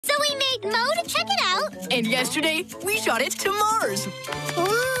paid Mo to check it out. And yesterday, we shot it to Mars.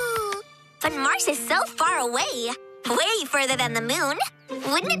 Ooh. But Mars is so far away. Way further than the moon.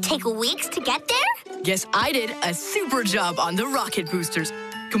 Wouldn't it take weeks to get there? Yes, I did a super job on the rocket boosters.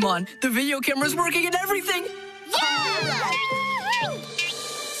 Come on, the video camera's working and everything. Yeah!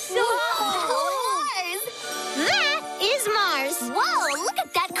 So Mars! That is Mars. Whoa, look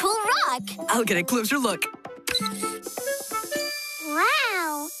at that cool rock. I'll get a closer look.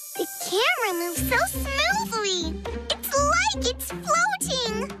 Wow, the camera moves so smoothly. It's like it's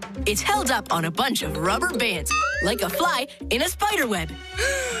floating. It's held up on a bunch of rubber bands, like a fly in a spider web.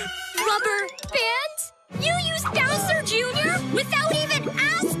 Rubber bands? You used Bouncer Jr. without even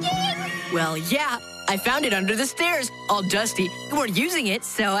asking? Well, yeah, I found it under the stairs, all dusty. We weren't using it,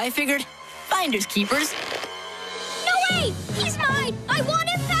 so I figured finders keepers. No way! He's mine! I want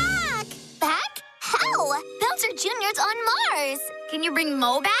him back! Back? How? Bouncer Jr.'s on Mars. Can you bring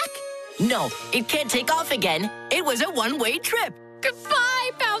Mo back? No, it can't take off again. It was a one-way trip.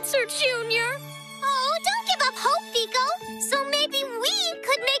 Goodbye, Bouncer Jr. Oh, don't give up hope, Fico. So maybe we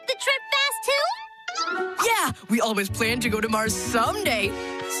could make the trip fast, too? Yeah, we always planned to go to Mars someday.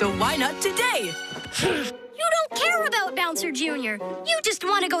 So why not today? You don't care about Bouncer Jr. You just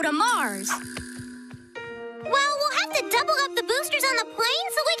want to go to Mars. Well, we'll have to double up the boosters on the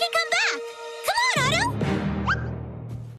plane so we can come back.